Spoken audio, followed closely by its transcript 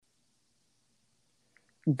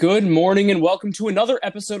Good morning and welcome to another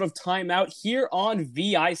episode of Timeout here on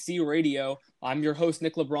VIC Radio. I'm your host,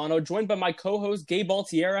 Nick Lubrano, joined by my co-host, Gabe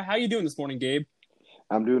Baltierra. How you doing this morning, Gabe?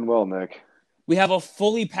 I'm doing well, Nick. We have a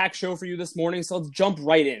fully packed show for you this morning, so let's jump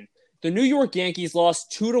right in. The New York Yankees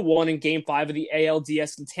lost 2-1 in Game 5 of the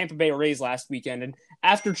ALDS to Tampa Bay Rays last weekend, and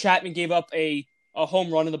after Chapman gave up a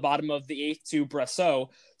home run in the bottom of the eighth to Bressot.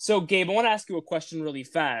 So, Gabe, I want to ask you a question really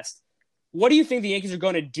fast. What do you think the Yankees are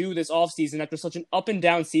going to do this offseason after such an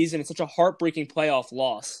up-and-down season and such a heartbreaking playoff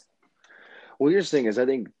loss? Well, here's the thing is I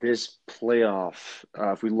think this playoff,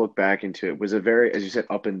 if we look back into it, was a very, as you said,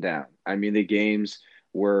 up and down. I mean, the games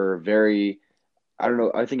were very, I don't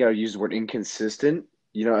know, I think I would use the word inconsistent.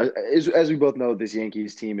 You know, as we both know, this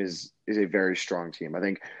Yankees team is a very strong team. I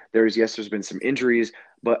think there's been some injuries,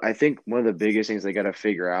 but I think one of the biggest things they got to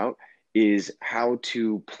figure out is how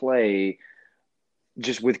to play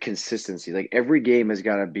just with consistency. Like every game has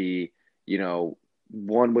got to be,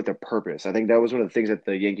 one with a purpose. I think that was one of the things that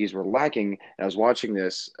the Yankees were lacking. And I was watching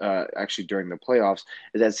this actually during the playoffs.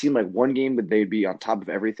 Is that it seemed like one game they'd be on top of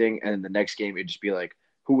everything, and the next game it'd just be like,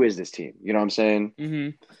 who is this team? You know what I'm saying? Mm-hmm.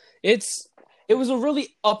 It was a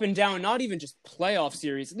really up and down, not even just playoff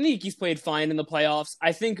series. The Yankees played fine in the playoffs.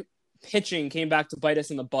 I think pitching came back to bite us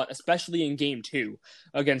in the butt, especially in Game 2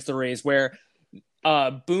 against the Rays, where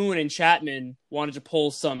Boone and Chapman wanted to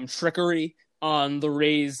pull some trickery on the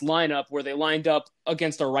Rays lineup where they lined up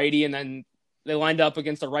against a righty, and then they lined up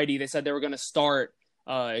against a righty. They said they were going to start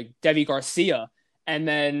Deivi Garcia, and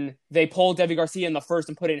then they pulled Deivi Garcia in the first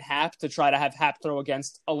and put in Happ to try to have Happ throw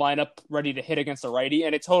against a lineup ready to hit against a righty,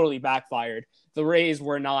 and it totally backfired. The Rays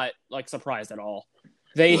were not surprised at all.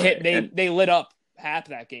 They lit up Happ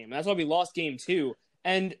that game. That's why we lost Game 2.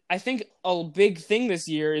 And I think a big thing this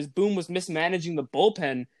year is Boone was mismanaging the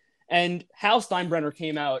bullpen, and Hal Steinbrenner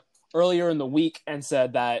came out earlier in the week and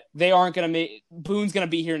said that they aren't going to make Boone's going to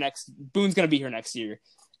be here next year.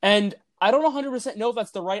 And I don't 100% know if that's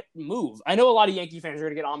the right move. I know a lot of Yankee fans are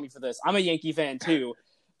going to get on me for this. I'm a Yankee fan too,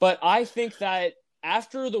 but I think that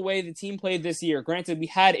after the way the team played this year, granted we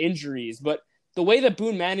had injuries, but the way that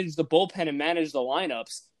Boone managed the bullpen and managed the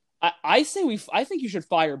lineups, I think you should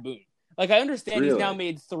fire Boone. Like, I understand He's now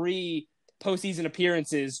made 3 postseason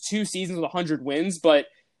appearances, 2 seasons with 100 wins, but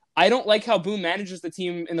I don't like how Boone manages the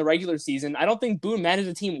team in the regular season. I don't think Boone managed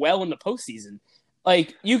the team well in the postseason.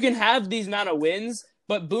 Like, you can have these amount of wins,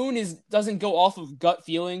 but Boone doesn't go off of gut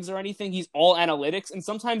feelings or anything. He's all analytics, and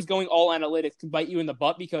sometimes going all analytics can bite you in the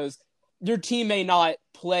butt because your team may not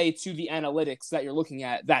play to the analytics that you're looking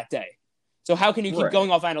at that day. So how can you keep going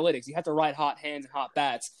off analytics? You have to ride hot hands and hot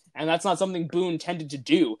bats, and that's not something Boone tended to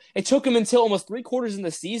do. It took him until almost 3/4 in the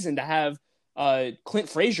season to have Clint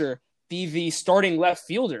Frazier be the starting left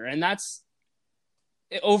fielder, and that's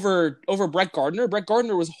over Brett Gardner. Brett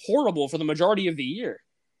Gardner was horrible for the majority of the year.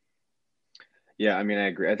 Yeah, I mean, I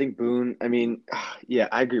agree. I think Boone, yeah,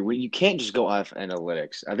 I agree. You can't just go off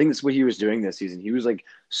analytics. I think that's what he was doing this season. He was like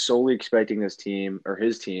solely expecting his team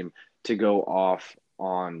to go off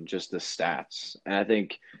on just the stats. And I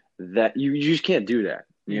think that you just can't do that.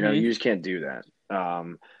 You just can't do that.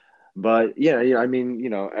 But yeah, I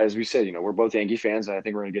mean, as we said, we're both Yankee fans, and I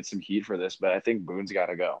think we're gonna get some heat for this, but I think Boone's got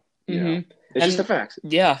to go. It's just a fact.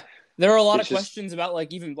 Yeah, there are a lot of questions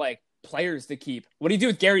about even players to keep. What do you do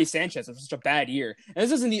with Gary Sanchez after such a bad year? And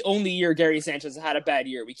this isn't the only year Gary Sanchez had a bad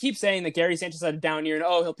year. We keep saying that Gary Sanchez had a down year and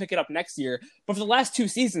he'll pick it up next year. But for the last 2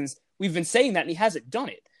 seasons, we've been saying that and he hasn't done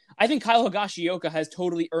it. I think Kyle Higashioka has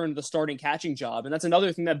totally earned the starting catching job, and that's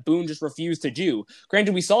another thing that Boone just refused to do.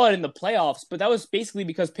 Granted, we saw it in the playoffs, but that was basically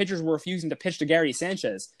because pitchers were refusing to pitch to Gary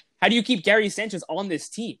Sanchez. How do you keep Gary Sanchez on this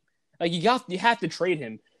team? You have to trade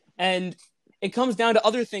him. And it comes down to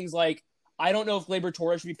other things like, I don't know if Gleyber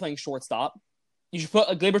Torres should be playing shortstop. You should put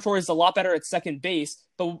Gleyber Torres a lot better at second base,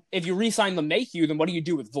 but if you re-sign LeMahieu, then what do you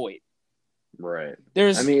do with Voit? Right.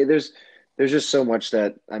 There's just so much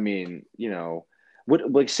that,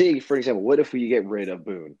 say, for example, what if we get rid of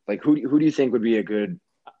Boone? Like, who do you think would be a good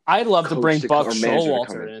I'd love to bring Buck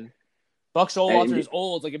Showalter in. Buck Showalter is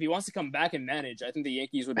old. Like, if he wants to come back and manage, I think the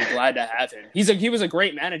Yankees would be glad to have him. He was a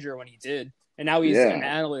great manager when he did, and now he's an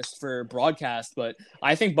analyst for broadcast. But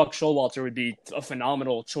I think Buck Showalter would be a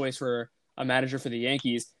phenomenal choice for a manager for the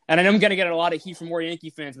Yankees. And I know I'm going to get a lot of heat from more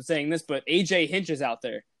Yankee fans for saying this, but A.J. Hinch is out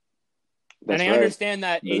there. I understand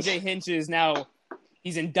that A.J. Hinch is now –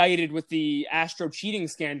 he's indicted with the Astro cheating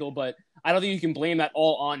scandal, but I don't think you can blame that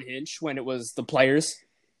all on Hinch when it was the players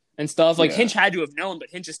and stuff. Hinch had to have known, but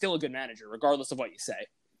Hinch is still a good manager, regardless of what you say.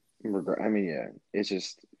 I mean, yeah, it's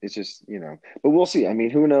just, but we'll see. I mean,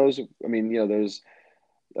 who knows? I mean, there's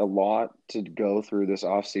a lot to go through this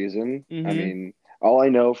offseason. Mm-hmm. I mean, All I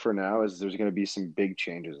know for now is there's going to be some big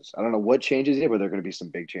changes. I don't know what changes yet, but there are going to be some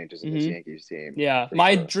big changes in this Hmm. Yankees team Yeah, for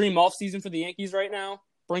my sure. dream offseason for the Yankees right now: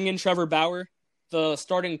 bring in Trevor Bauer. The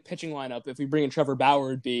starting pitching lineup, if we bring in Trevor Bauer,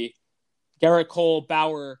 would be Garrett Cole,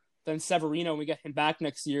 Bauer, then Severino. We get him back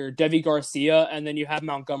next year. Devi Garcia, and then you have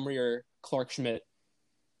Montgomery or Clark Schmidt.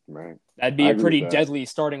 Right. That'd be I a agree with pretty that. deadly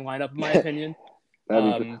starting lineup, in my opinion,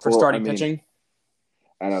 That'd be for well. I starting mean, pitching.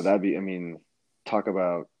 I know that'd be. I mean, talk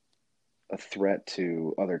about a threat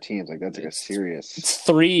to other teams. Like that's like a It's serious it's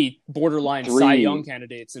three borderline Cy Young three.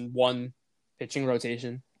 candidates in one pitching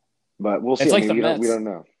rotation. But we'll see. It's I like mean, the we Mets, don't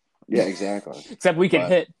know. Yeah, exactly. except we can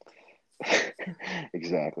But hit.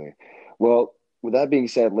 exactly. Well, with that being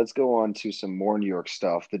said, let's go on to some more New York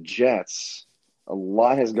stuff. The Jets. A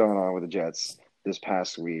lot has gone on with the Jets this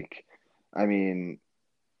past week. I mean,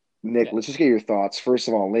 Nick, Yeah, let's just get your thoughts. First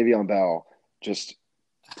of all, Le'Veon Bell just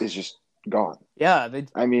is just gone. yeah. I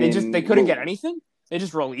They mean, couldn't get anything. They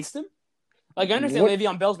just released him. Like I understand what?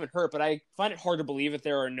 Le'Veon Bell's been hurt, but I find it hard to believe that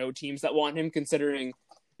there are no teams that want him, considering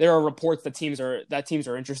there are reports that teams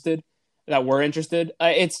are interested, that were interested.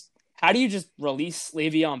 It's how do you just release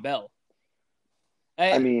Le'Veon Bell?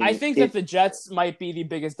 I I mean, think that it. the Jets might be the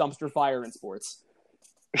biggest dumpster fire in sports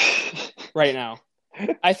right now.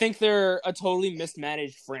 I think they're a totally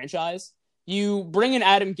mismanaged franchise. You bring in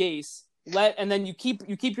Adam Gase, and then you keep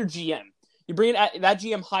your GM. You bring in that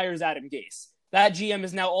GM hires Adam Gase. That GM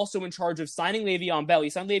is now also in charge of signing Le'Veon Bell. He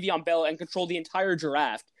signed Le'Veon Bell and controlled the entire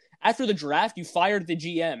draft. After the draft, you fired the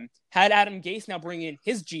GM, had Adam Gase now bring in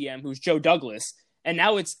his GM, who's Joe Douglas, and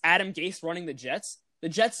now it's Adam Gase running the Jets. The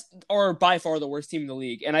Jets are by far the worst team in the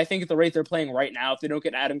league, and I think at the rate they're playing right now, if they don't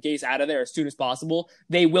get Adam Gase out of there as soon as possible,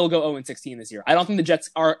 they will go 0-16 this year. I don't think the Jets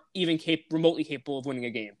are even remotely capable of winning a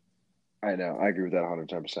game. I know. I agree with that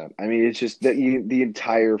 110%. I mean, it's just that the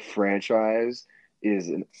entire franchise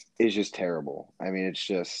is is just terrible. I mean, it's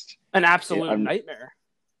just An absolute I'm nightmare.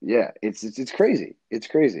 yeah, it's crazy. It's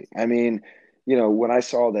crazy. I mean, when I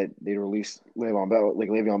saw that they released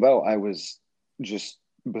Le'Veon Bell, I was just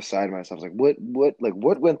beside myself. I was like,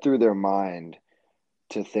 what went through their mind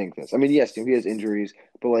to think this? I mean, yes, he has injuries,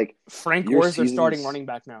 but like Frank your Gore is their starting season's running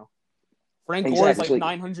back now. Frank Gore is exactly. like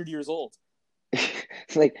 900 years old.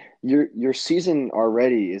 It's like your season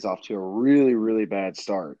already is off to a really, really bad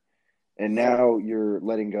start. And now you're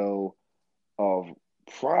letting go of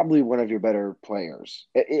probably one of your better players.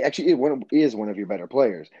 It is one of your better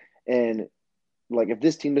players. And like if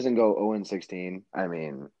this team doesn't go 0-16, I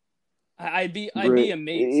mean, I'd be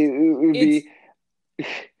amazed. it would It's be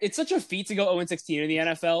it's such a feat to go 0-16 in the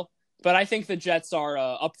NFL, but I think the Jets are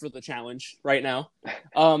up for the challenge right now.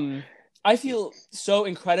 Um, I feel so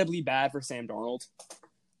incredibly bad for Sam Darnold.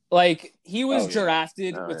 Like he was oh yeah.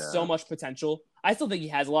 drafted Oh with so yeah. much potential. I still think he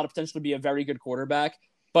has a lot of potential to be a very good quarterback,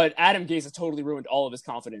 but Adam Gase has totally ruined all of his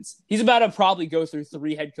confidence. He's about to probably go through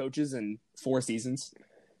 3 head coaches in 4 seasons.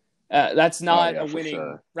 That's Oh not yeah, a for winning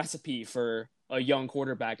sure. recipe for a young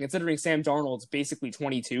quarterback. Considering Sam Darnold's basically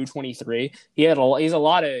 22, 23, he's a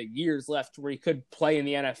lot of years left where he could play in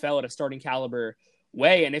the NFL at a starting caliber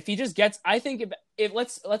way. And if he just gets, I think if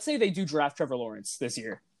let's say they do draft Trevor Lawrence this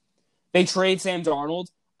year, they trade Sam Darnold.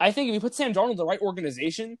 I think if you put Sam Darnold in the right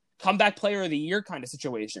organization, comeback player of the year kind of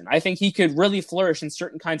situation, I think he could really flourish in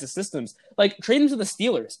certain kinds of systems. Like trade him to the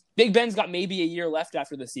Steelers. Big Ben's got maybe a year left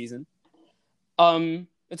after the season.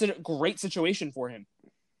 It's a great situation for him.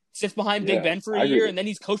 Sits behind Big Yeah, Ben for a I agree. year, and then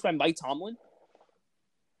he's coached by Mike Tomlin.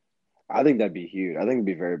 I think that'd be huge. I think it'd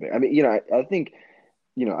be very big. I mean, I think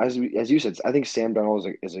as you said, I think Sam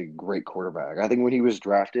Darnold is a great quarterback. I think when he was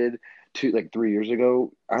drafted 3 years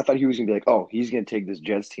ago, I thought he was gonna be like, oh, he's gonna take this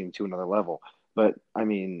Jets team to another level. But I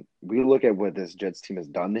mean, we look at what this Jets team has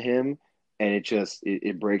done to him, and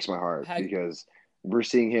it breaks my heart Heck, because we're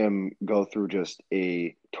seeing him go through just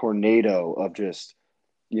a tornado of just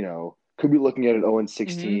could be looking at an 0 and mm-hmm.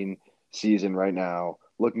 16 season right now,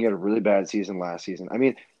 looking at a really bad season last season. I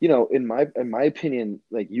mean, in my opinion,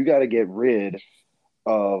 like you got to get rid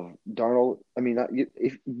of Darnold. I mean, not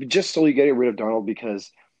if just solely getting rid of Darnold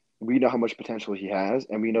because we know how much potential he has,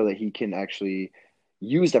 and we know that he can actually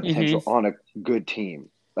use that Mm-hmm. potential on a good team.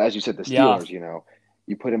 As you said, the Yeah. Steelers.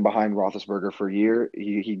 You put him behind Roethlisberger for a year,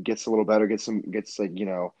 he gets a little better, gets like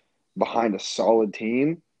behind a solid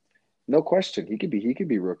team. No question, he could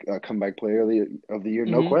be comeback player of the year.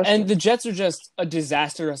 No Mm-hmm. And question. the Jets are just a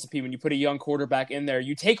disaster recipe when you put a young quarterback in there.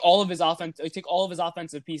 You take all of his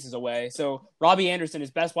offensive pieces away. So Robbie Anderson,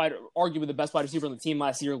 arguably the best wide receiver on the team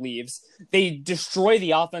last year, leaves. They destroy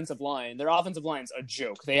the offensive line. Their offensive line's a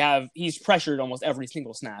joke. He's pressured almost every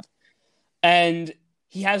single snap, and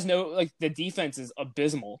he has no the defense is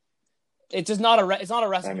abysmal. It's just not it's not a I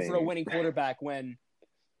recipe for a mean, winning quarterback when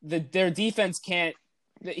their defense can't.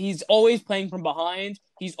 He's always playing from behind.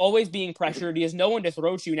 He's always being pressured. He has no one to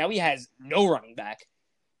throw to. Now he has no running back.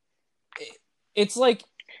 It's like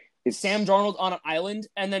Sam it's Darnold on an island,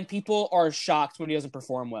 and then people are shocked when he doesn't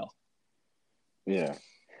perform well. yeah.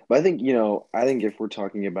 But I think if we're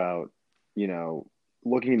talking about, you know,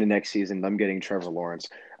 looking into next season, them getting Trevor Lawrence,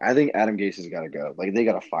 I think Adam Gase has got to go. Like they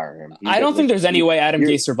got to fire him. He's I got don't think there's any way Adam you're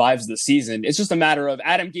Gase survives the season. It's just a matter of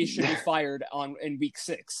Adam Gase should be fired in week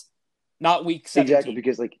 6, not week exactly 17.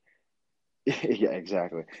 because like yeah,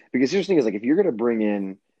 exactly. Because here's the thing is like if you're gonna bring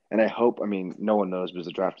in, and I mean, no one knows because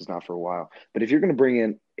the draft is not for a while, but if you're gonna bring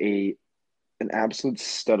in an absolute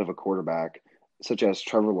stud of a quarterback such as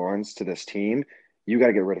Trevor Lawrence to this team, you got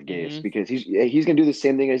to get rid of Gase Mm-hmm. because he's going to do the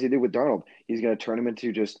same thing as he did with Darnold. He's going to turn him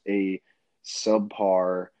into just a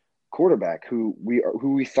subpar quarterback who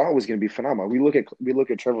we thought was going to be phenomenal. We look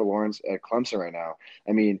at Trevor Lawrence at Clemson right now.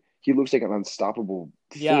 I mean, he looks like an unstoppable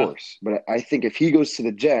Yeah. force. But I think if he goes to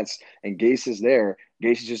the Jets and Gase is there,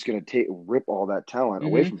 Gase is just going to rip all that talent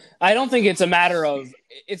away Mm-hmm. from him. I don't think it's a matter of.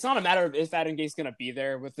 It's not a matter of if Adam Gase is going to be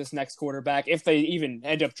there with this next quarterback. If they even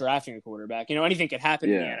end up drafting a quarterback, anything could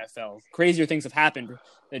happen in the Yeah, NFL. Crazier things have happened.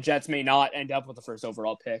 The Jets may not end up with the first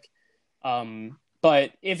overall pick.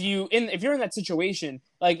 But if you're in that situation,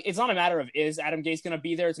 like it's not a matter of is Adam Gase going to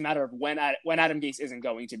be there. It's a matter of when Adam Gase isn't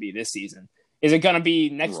going to be this season. Is it going to be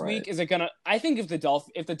next right. week? Is it going to? I think if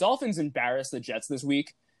the Dolphins embarrass the Jets this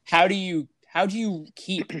week, how do you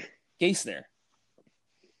keep Gase there?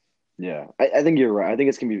 Yeah, I think you're right. I think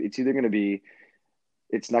it's either gonna be,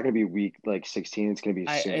 it's not gonna be week like 16. It's gonna be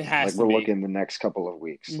It soon. Like has to we're be. looking the next couple of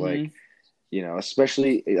weeks. Mm-hmm. Like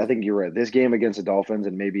especially I think you're right. This game against the Dolphins,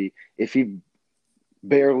 and maybe if he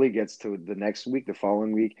barely gets to the next week, the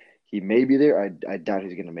following week, he may be there. I doubt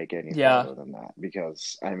he's gonna make it any Yeah. farther than that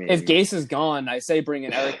because I If mean, Gase is gone, I say bring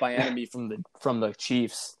in Eric Bieniemy from the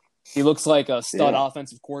Chiefs. He looks like a stud yeah,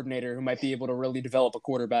 offensive coordinator who might be able to really develop a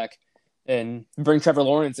quarterback, and bring Trevor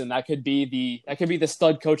Lawrence in. That could be the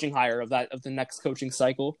stud coaching hire of the next coaching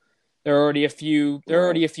cycle. There are already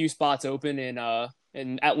right. a few spots open in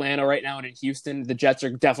Atlanta right now and in Houston. The Jets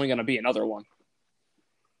are definitely going to be another one.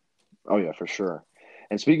 Oh yeah, for sure.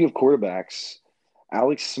 And speaking of quarterbacks,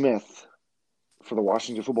 Alex Smith for the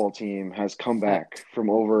Washington football team has come That back from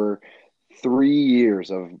over 3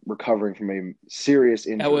 years of recovering from a serious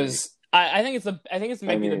that injury. was I think it's I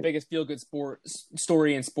maybe the mean, biggest feel good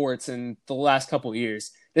story in sports in the last couple of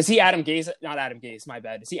years. To see Adam Gase, not Adam Gase, my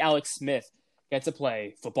bad. To see Alex Smith get to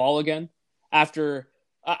play football again after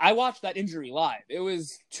I watched that injury live. It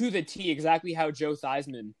was to the T exactly how Joe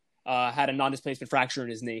Theismann had a non-displacement fracture in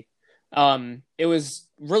his knee. It was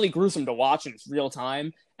really gruesome to watch in real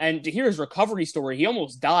time, and to hear his recovery story. He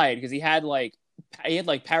almost died because he had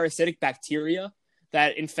parasitic bacteria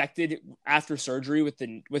that infected after surgery with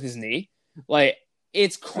his knee. Like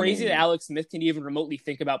it's I crazy that mean, Alex Smith can even remotely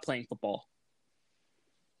think about playing football.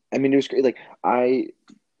 it was great. Like I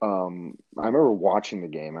remember watching the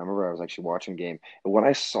game. I remember I was actually watching the game, and when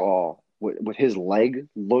I saw what his leg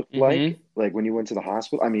looked Mm-hmm. like when he went to the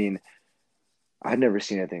hospital, I mean, I'd never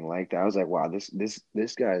seen anything like that. I was like, wow,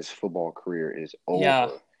 this guy's football career is Yeah,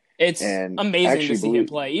 over. it's And amazing to actually, see him believe,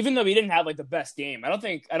 play, even though he didn't have the best game. I don't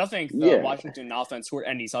think the yeah, Washington offense scored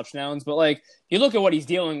any touchdowns, but you look at what he's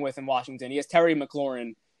dealing with in Washington. He has Terry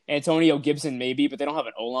McLaurin, Antonio Gibson, maybe, but they don't have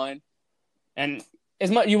an O line. And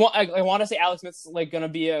as much I want to say Alex Smith's going to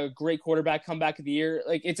be a great quarterback, comeback of the year.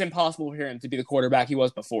 It's impossible for him to be the quarterback he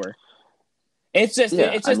was before. yeah.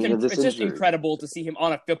 I mean, this It's just injury, incredible to see him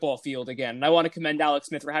on a football field again. And I want to commend Alex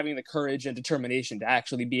Smith for having the courage and determination to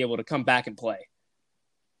actually be able to come back and play.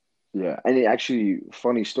 yeah. And actually,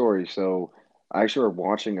 funny story. So I actually was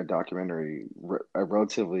watching a documentary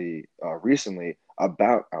relatively recently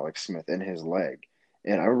about Alex Smith and his leg.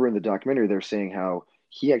 And I remember in the documentary they're saying how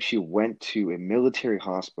he actually went to a military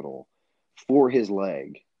hospital for his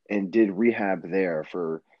leg and did rehab there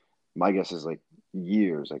for my guess is like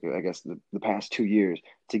years, like I guess the past 2 years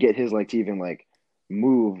to get his leg to even like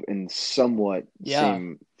move in somewhat Yeah.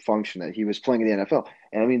 same function that he was playing in the NFL.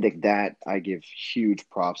 And I mean, like that, I give huge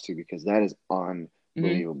props to because that is Mm-hmm.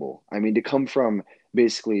 unbelievable. I mean, to come from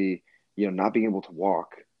basically, not being able to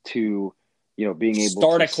walk to, being able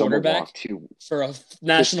Start to at somewhat walk quarterback for a to start at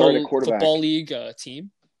National Football quarterback. League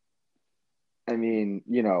team. I mean,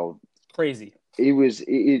 Crazy.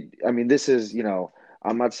 I mean, this is,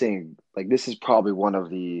 I'm not saying like this is probably one of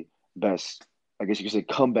the best, I guess you could say,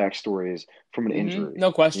 comeback stories from an Mm-hmm. injury,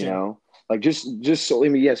 No question. like just so, I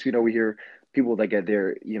mean, yes, we hear people that get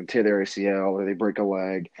their, tear their ACL or they break a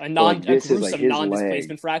leg, but like A this is like gruesome his leg.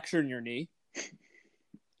 non-displacement fracture in your knee.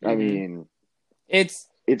 I Mm-hmm. mean, It's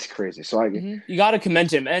it's crazy. So you got to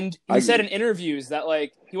commend him. And he I said in interviews that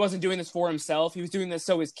like he wasn't doing this for himself. He was doing this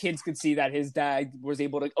so his kids could see that his dad was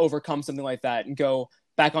able to overcome something like that and go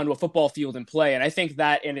back onto a football field and play. And I think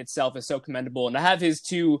that in itself is so commendable. And to have his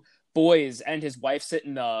two boys and his wife sit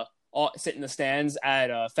in the stands at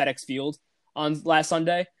FedEx Field on last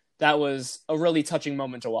Sunday, that was a really touching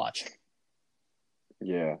moment to watch.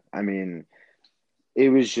 Yeah, I mean, it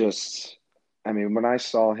was just. I mean, when I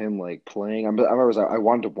saw him like playing, I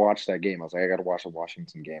wanted to watch that game. I was like, I got to watch the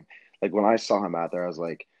Washington game. Like when I saw him out there, I was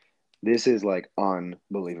like, this is like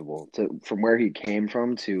unbelievable. From where he came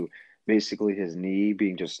from to basically his knee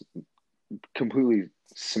being just completely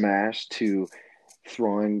smashed to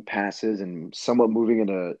throwing passes and somewhat moving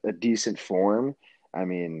in a decent form. I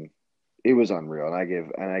mean, it was unreal,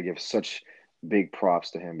 and I give such big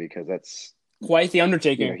props to him because that's Quite the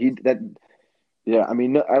undertaking. he that yeah. I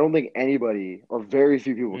mean, I don't think anybody or very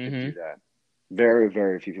few people can Mm-hmm. do that. Very,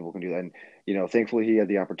 very few people can do that, and thankfully he had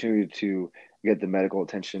the opportunity to get the medical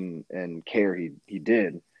attention and care he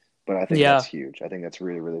did. But I think that's Yeah. huge. I think that's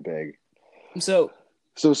really, really big. So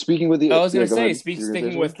So speaking with I the was yeah, gonna go say, ahead. You're gonna say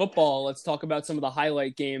sticking with something? football, let's talk about some of the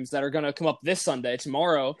highlight games that are gonna come up this Sunday,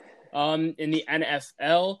 tomorrow, in the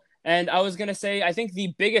NFL. And I was gonna say, I think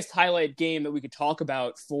the biggest highlight game that we could talk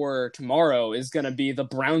about for tomorrow is gonna be the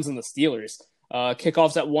Browns and the Steelers.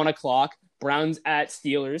 Kickoffs at 1 o'clock. Browns at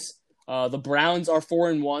Steelers. The Browns are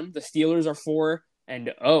 4-1. The Steelers are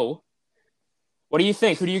 4-0. What do you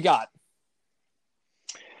think? Who do you got?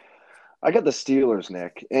 I got the Steelers,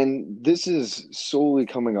 Nick, and this is solely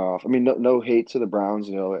coming off. I mean, no hate to the Browns.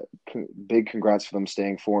 Big congrats for them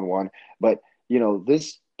staying 4-1. But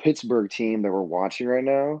this Pittsburgh team that we're watching right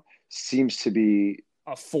now seems to be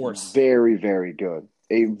A force. very, very good.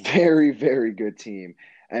 A very, very good team.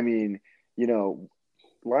 I mean, you know,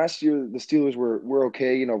 last year the Steelers were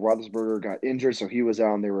okay. Roethlisberger got injured, so he was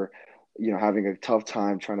out, and they were, having a tough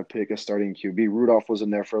time trying to pick a starting QB. Rudolph was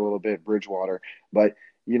in there for a little bit, Bridgewater, but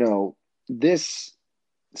this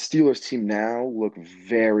Steelers team now look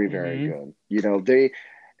very, very Mm-hmm. good. They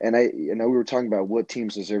and I know we were talking about what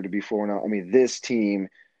teams deserve to be 4-0. I mean, this team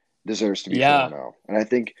deserves to be Yeah. 4-0, and I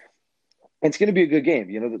think it's going to be a good game.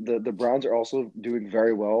 The Browns are also doing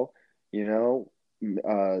very well. You know,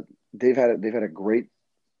 they've had a great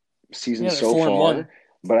season Yeah, they're so 4-1. far,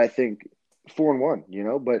 but I think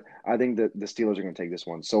 4-1. But I think that the Steelers are going to take this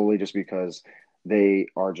one solely just because they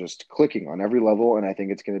are just clicking on every level, and I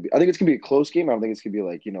think it's going to be. I think it's going to be a close game. I don't think it's going to be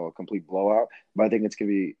like a complete blowout, but I think it's going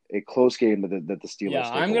to be a close game that the Yeah, Steelers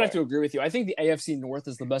take I'm gonna have away. to agree with you. I think the AFC North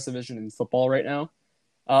is the best division in football right now.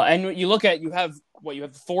 And you have the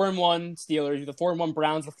 4-1 Steelers, you have the 4-1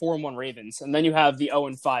 Browns, the 4-1 Ravens, and then you have the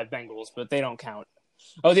 0-5 Bengals, but they don't count.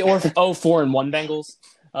 Oh, the 4-1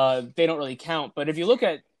 Bengals, they don't really count. But if you look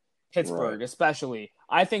at Right. Pittsburgh, especially,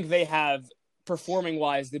 I think they have performing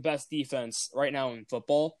wise the best defense right now in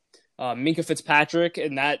football. Minka Fitzpatrick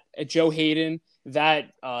and that Joe Hayden,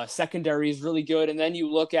 that secondary is really good. And then you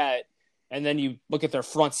look at their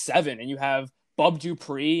front seven, and you have Bub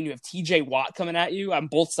Dupree and you have T.J. Watt coming at you on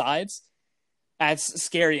both sides. That's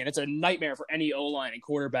scary, and it's a nightmare for any O-line and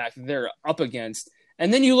quarterback they're up against.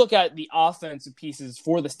 And then you look at the offensive pieces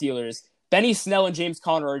for the Steelers. Benny Snell and James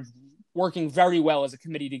Conner are working very well as a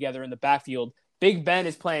committee together in the backfield. Big Ben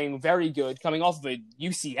is playing very good, coming off of a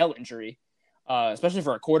UCL injury, especially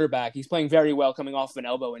for a quarterback. He's playing very well coming off of an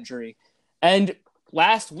elbow injury. And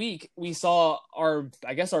last week, we saw our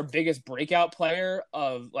biggest breakout player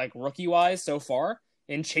of like rookie-wise so far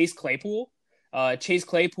in Chase Claypool. Chase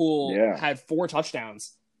Claypool Yeah. had 4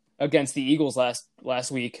 touchdowns against the Eagles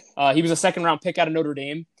last week. He was a second-round pick out of Notre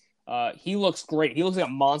Dame. He looks great. He looks like a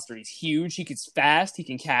monster. He's huge. He's fast. He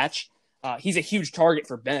can catch. He's a huge target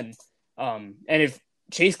for Ben. And if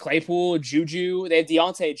Chase Claypool, Juju, they have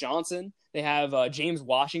Deontay Johnson, they have James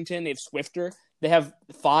Washington, they have Swifter. They have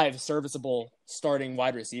 5 serviceable starting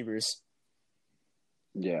wide receivers.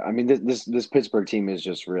 Yeah. I mean, this Pittsburgh team is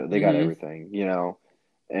just real. They got Mm-hmm. everything.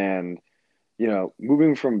 And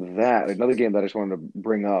moving from that, another game that I just wanted to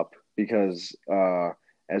bring up because,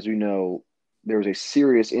 as we know, there was a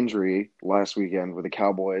serious injury last weekend with the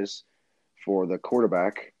Cowboys for the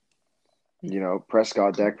quarterback. Dak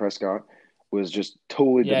Prescott was just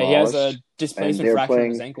totally Yeah, he has a demolished, and displacement they're fracture in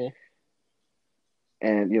his playing, ankle.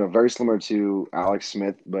 and very similar to Alex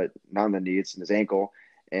Smith, but not in the knee; it's in his ankle.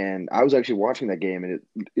 And I was actually watching that game, and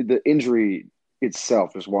the injury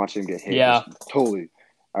itself, just watching him get hit, Yeah, just totally,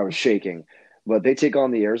 I was shaking. But they take on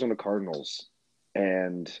the Arizona Cardinals,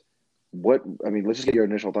 and let's just get your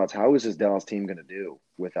initial thoughts. How is this Dallas team going to do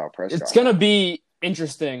without it's Prescott going to now? be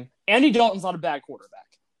interesting. Andy Dalton's not a bad quarterback.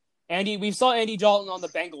 We saw Andy Dalton on the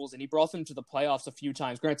Bengals, and he brought them to the playoffs a few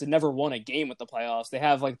times. Granted, never won a game with the playoffs. They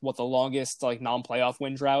have the longest non-playoff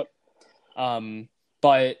win drought.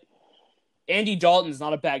 But Andy Dalton's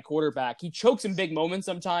not a bad quarterback. He chokes in big moments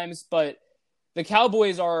sometimes, but the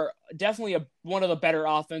Cowboys are definitely one of the better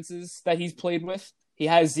offenses that he's played with. He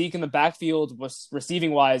has Zeke in the backfield.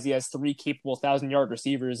 Receiving-wise, he has 3 capable 1,000-yard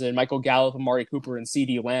receivers in Michael Gallup, Amari Cooper, and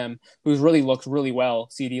CeeDee Lamb, who's really looked really well.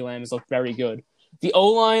 CeeDee Lamb has looked very good. The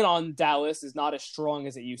O-line on Dallas is not as strong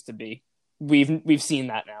as it used to be. We've seen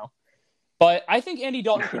that now. But I think Andy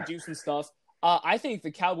Dalton could do some stuff. I think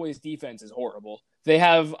the Cowboys' defense is horrible. They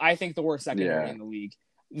have, I think, the worst secondary in the league.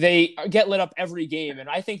 They get lit up every game, and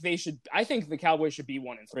I think the Cowboys should be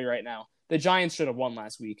 1-3 right now. The Giants should have won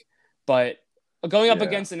last week. But going up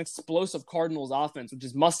against an explosive Cardinals offense, which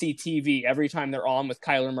is must-see TV every time they're on with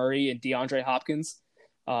Kyler Murray and DeAndre Hopkins,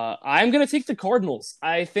 I'm going to take the Cardinals.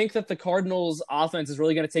 I think that the Cardinals offense is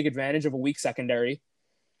really going to take advantage of a weak secondary.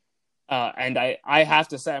 And I have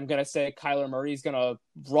to say, I'm going to say Kyler Murray is going to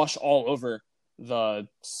rush all over the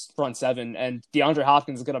front seven, and DeAndre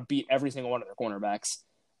Hopkins is going to beat every single one of their cornerbacks.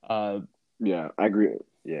 Yeah, I agree.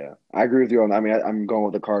 Yeah, I agree with you on. I mean, I'm going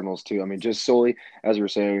with the Cardinals too. I mean, just solely as you were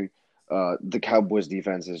saying, the Cowboys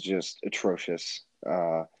defense is just atrocious.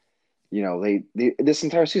 They this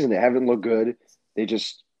entire season they haven't looked good. I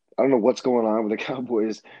don't know what's going on with the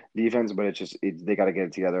Cowboys defense, but they got to get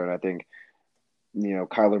it together. And I think,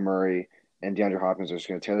 Kyler Murray and DeAndre Hopkins are just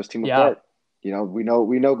going to tear this team apart. We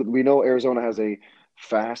know Arizona has a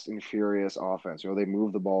fast and furious offense. They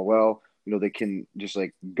move the ball well. They can just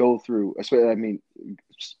go through.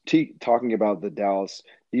 Talking about the Dallas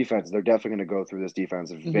defense, they're definitely going to go through this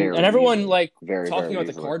defense very. And everyone easily, very, talking very about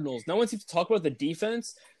easily. The Cardinals. No one seems to talk about the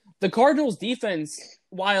defense. The Cardinals defense,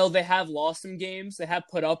 while they have lost some games, they have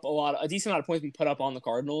put up a decent amount of points been put up on the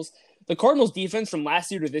Cardinals. The Cardinals defense from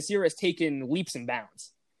last year to this year has taken leaps and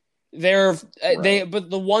bounds. But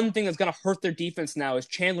the one thing that's going to hurt their defense now is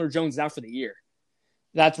Chandler Jones is out for the year.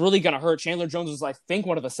 That's really going to hurt. Chandler Jones was, I think,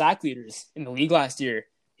 one of the sack leaders in the league last year.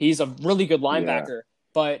 He's a really good linebacker,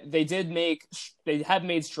 but they have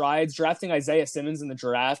made strides drafting Isaiah Simmons in the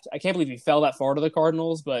draft. I can't believe he fell that far to the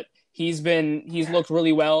Cardinals, but he's looked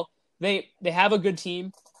really well. They have a good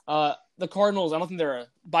team. The Cardinals, I don't think they're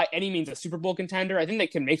by any means a Super Bowl contender. I think they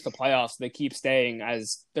can make the playoffs. They keep staying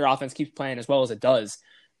as their offense keeps playing as well as it does.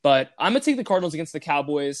 But I'm going to take the Cardinals against the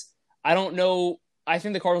Cowboys. I don't know. I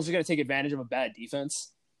think the Cardinals are going to take advantage of a bad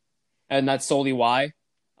defense, and that's solely why.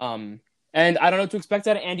 And I don't know what to expect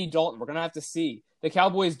out of Andy Dalton. We're going to have to see. The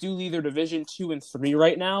Cowboys do lead their division 2-3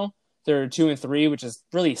 right now. They're 2-3, which is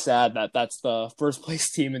really sad that that's the first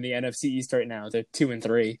place team in the NFC East right now. They're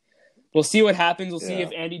 2-3. We'll see what happens. We'll see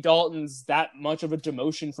if Andy Dalton's that much of a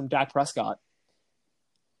demotion from Dak Prescott.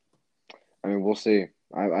 I mean, we'll see.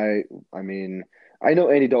 I mean, I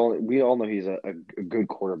know Andy Dalton. We all know he's a good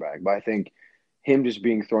quarterback, but I think him just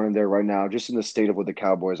being thrown in there right now, just in the state of what the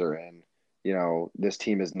Cowboys are in, this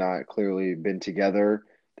team has not clearly been together.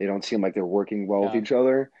 They don't seem like they're working well with each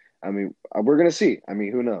other. I mean, we're going to see. I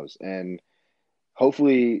mean, who knows? And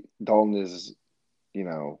hopefully Dalton is,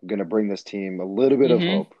 going to bring this team a little bit of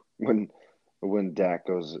hope when Dak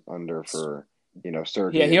goes under for,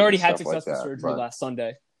 surgery. Yeah, he already had successful surgery last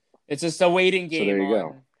Sunday. It's just a waiting game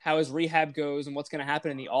on how his rehab goes and what's going to happen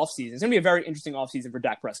in the offseason. It's going to be a very interesting offseason for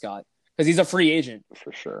Dak Prescott because he's a free agent.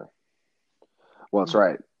 For sure. Well, that's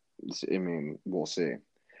right. I mean, we'll see.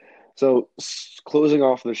 So, closing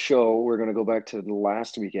off the show, we're going to go back to the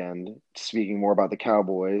last weekend, speaking more about the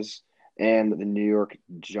Cowboys and the New York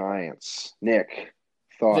Giants. Nick,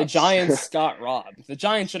 thoughts? The Giants got robbed. The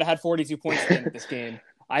Giants should have had 42 points at the end of this game.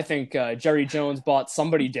 I think Jerry Jones bought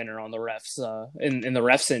somebody dinner on the refs in the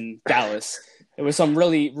refs in Dallas. It was some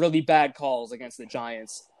really, really bad calls against the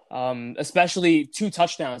Giants, especially 2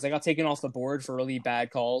 touchdowns. They got taken off the board for really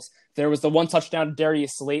bad calls. There was the 1 touchdown to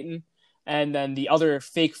Darius Slayton, and then the other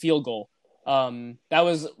fake field goal. That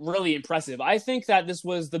was really impressive. I think that this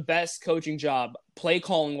was the best coaching job, play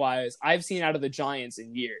calling wise, I've seen out of the Giants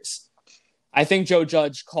in years. I think Joe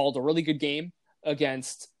Judge called a really good game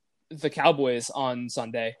against the Cowboys on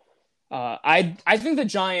Sunday. I think the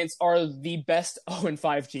Giants are the best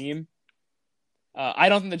 0-5 team. I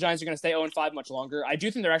don't think the Giants are going to stay 0-5 much longer. I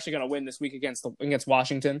do think they're actually going to win this week against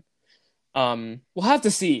Washington. We'll have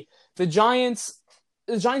to see. The Giants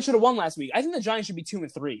should have won last week. I think the Giants should be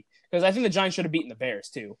 2-3 because I think the Giants should have beaten the Bears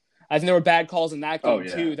too. I think there were bad calls in that game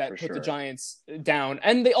too that put the Giants down,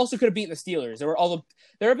 and they also could have beaten the Steelers.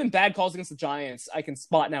 There have been bad calls against the Giants I can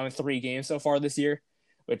spot now in 3 games so far this year,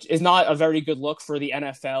 which is not a very good look for the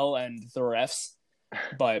NFL and the refs.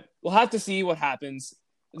 But we'll have to see what happens.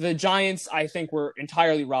 the Giants, I think, were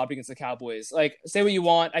entirely robbed against the Cowboys. Like, say what you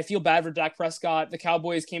want. I feel bad for Dak Prescott. The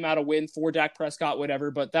Cowboys came out a win for Dak Prescott,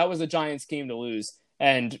 whatever, but that was the Giants' game to lose.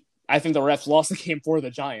 And I think the refs lost the game for the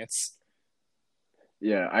Giants.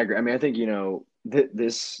 Yeah, I agree. I mean, I think,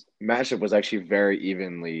 this matchup was actually very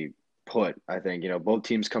evenly put. I think, both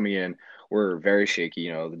teams coming in were very shaky.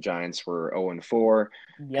 The Giants were 0-4,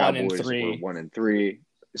 1-3. Cowboys were 1-3.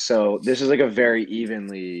 So this is like a very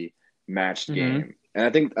evenly matched Mm-hmm. game. And I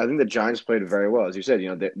think the Giants played very well. As you said,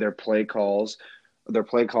 their play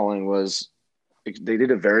calling was they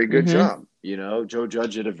did a very good Mm-hmm. job. Joe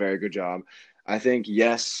Judge did a very good job. I think,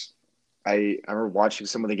 yes, I remember watching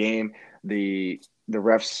some of the game. The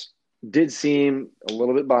refs did seem a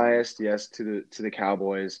little bit biased, yes, to the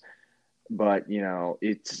Cowboys, but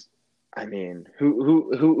it's. I mean,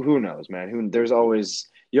 who knows, man? You're always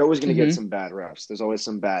going to get Mm-hmm. some bad refs. There's always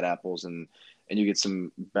some bad apples, and you get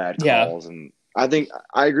some bad Yeah. calls. And I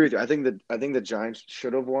agree with you. I think the Giants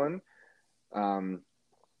should have won. Um,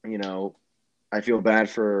 you know, I feel bad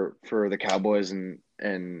for the Cowboys and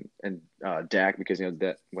Dak because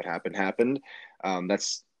that what happened.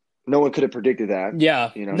 That's no one could have predicted that.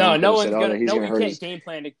 Yeah. No No, one could no have said, one's "Oh, gonna. that he's No, going to you hurt can't his." game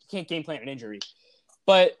plan. You can't game plan an injury.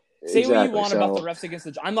 But say what you Exactly. want about the So refs against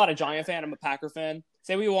the. I'm not a Giant fan. I'm a Packer fan.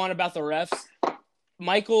 Say what you want about the refs.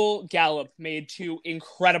 Michael Gallup made two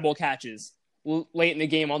incredible catches late in the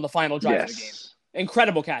game on the final drive of the game. yes,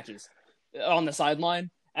 Incredible catches on the sideline,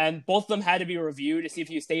 and both of them had to be reviewed to see if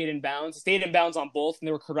he stayed in bounds. He stayed in bounds on both, and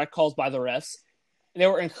they were correct calls by the refs. They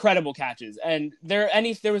were incredible catches, and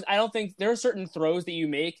I don't think there are certain throws that you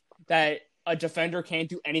make that a defender can't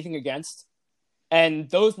do anything against, and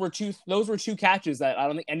those were two catches that I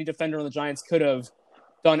don't think any defender on the Giants could have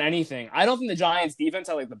done anything. I don't think the Giants defense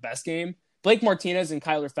had like the best game. Blake Martinez and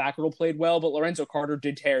Kyler Fackrell played well, but Lorenzo Carter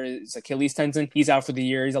did tear his Achilles tendon. He's out for the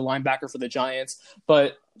year. He's a linebacker for the Giants.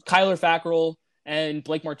 But Kyler Fackrell and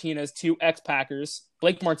Blake Martinez, two ex-Packers.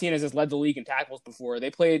 Blake Martinez has led the league in tackles before.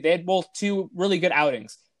 They had both two really good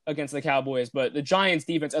outings against the Cowboys, but the Giants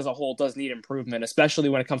defense as a whole does need improvement, especially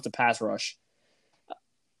when it comes to pass rush.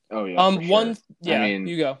 oh yeah, for sure. I mean,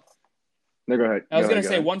 You go. no, go ahead. I was going to Go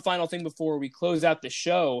say ahead. one final thing before we close out the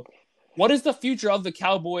show. What is the future of the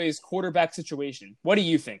Cowboys quarterback situation? What do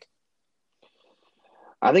you think?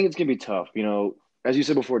 I think it's gonna be tough. As you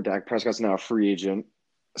said before, Dak Prescott's now a free agent,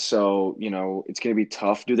 so it's gonna be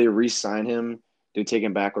tough. Do they re-sign him? Do they take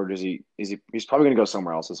him back, or he's probably gonna go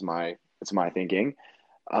somewhere else? It's my thinking.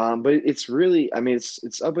 But it's really, I mean,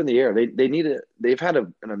 it's up in the air. They've had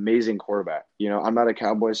an amazing quarterback. I'm not a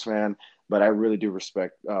Cowboys fan, but I really do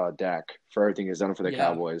respect Dak for everything he's done for the Yeah.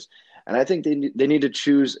 Cowboys, and I think they need to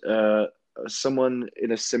choose someone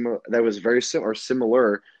in a similar that was very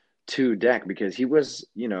similar to Dak because he was,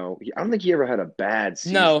 I don't think he ever had a bad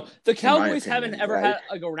No, season, the in my Cowboys haven't opinion, ever right?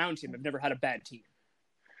 had around him. Have never had a bad team.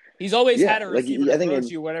 He's always Yeah, had a like receiver to I think throw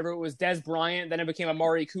to, whatever it was Des Bryant, then it became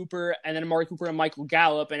Amari Cooper, and then Amari Cooper and Michael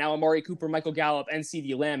Gallup, and now Amari Cooper, Michael Gallup, and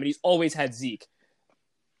CeeDee Lamb, and he's always had Zeke.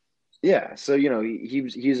 yeah. So he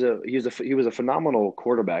was a phenomenal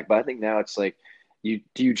quarterback, but I think now it's like do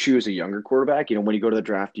you choose a younger quarterback? When you go to the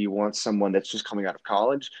draft, do you want someone that's just coming out of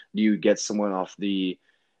college? Do you get someone off the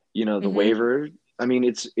Mm-hmm. waiver? I mean,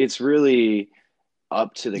 it's really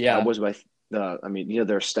up to the Yeah. Cowboys by I mean,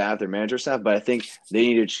 their staff, their manager staff, but I think they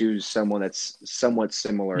need to choose someone that's somewhat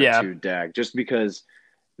similar Yeah. to Dak, just because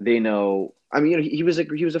they know. I mean, he was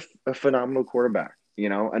a phenomenal quarterback,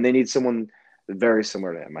 and they need someone very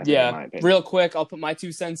similar to him. I think, in Yeah. my opinion. Real quick, I'll put my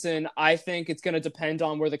 2 cents in. I think it's going to depend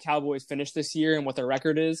on where the Cowboys finish this year and what their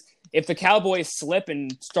record is. If the Cowboys slip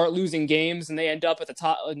and start losing games and they end up at the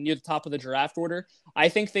top near the top of the draft order, I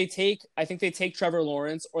think they take Trevor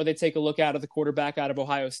Lawrence, or they take a look out of the quarterback out of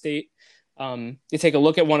Ohio State. You take a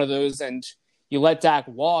look at one of those and you let Dak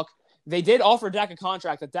walk. They did offer Dak a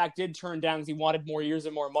contract that Dak did turn down because he wanted more years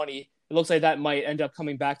and more money. It looks like that might end up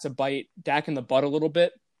coming back to bite Dak in the butt a little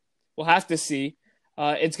bit. We'll have to see.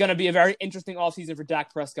 It's going to be a very interesting offseason for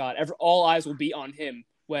Dak Prescott. All eyes will be on him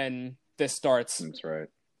when this starts. That's right.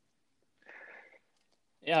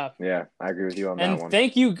 Yeah. Yeah, I agree with you on that And one.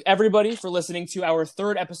 thank you, everybody, for listening to our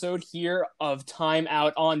third episode here of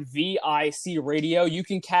Timeout on VIC Radio. You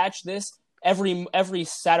can catch this every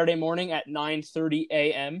Saturday morning at 9:30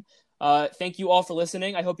 a.m. Thank you all for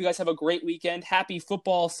listening. I hope you guys have a great weekend. Happy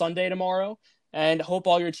Football Sunday tomorrow, and hope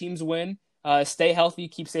all your teams win. Stay healthy.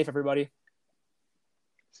 Keep safe, everybody.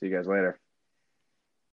 See you guys later.